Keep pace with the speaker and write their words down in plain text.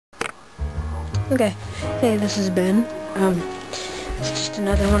Okay, hey, this is Ben. It's just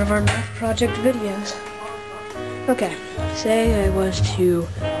another one of our math project videos. Okay, say I was to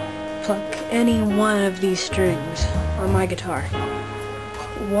pluck any one of these strings on my guitar.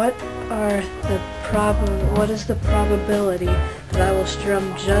 What is the probability that I will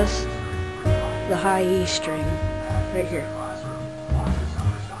strum just the high E string right here?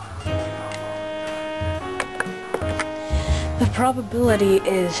 The probability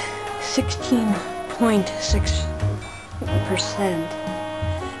is 16.6%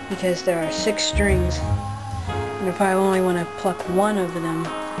 because there are 6 strings, and if I only want to pluck one of them,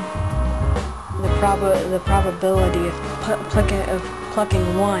 the probability of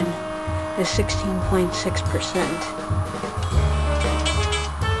plucking one is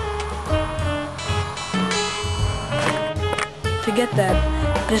 16.6%. To get that,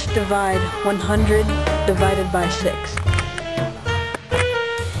 just divide 100 divided by 6.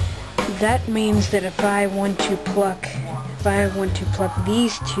 That means that if I want to pluck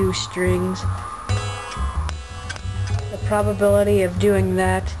these 2 strings, the probability of doing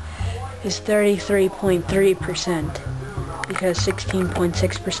that is 33.3%, because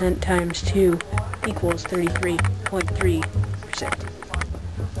 16.6% times 2 equals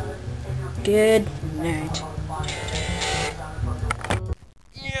 33.3%. Good night.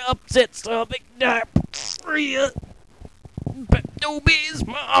 Upset stomach,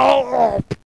 Pepto-Bismol.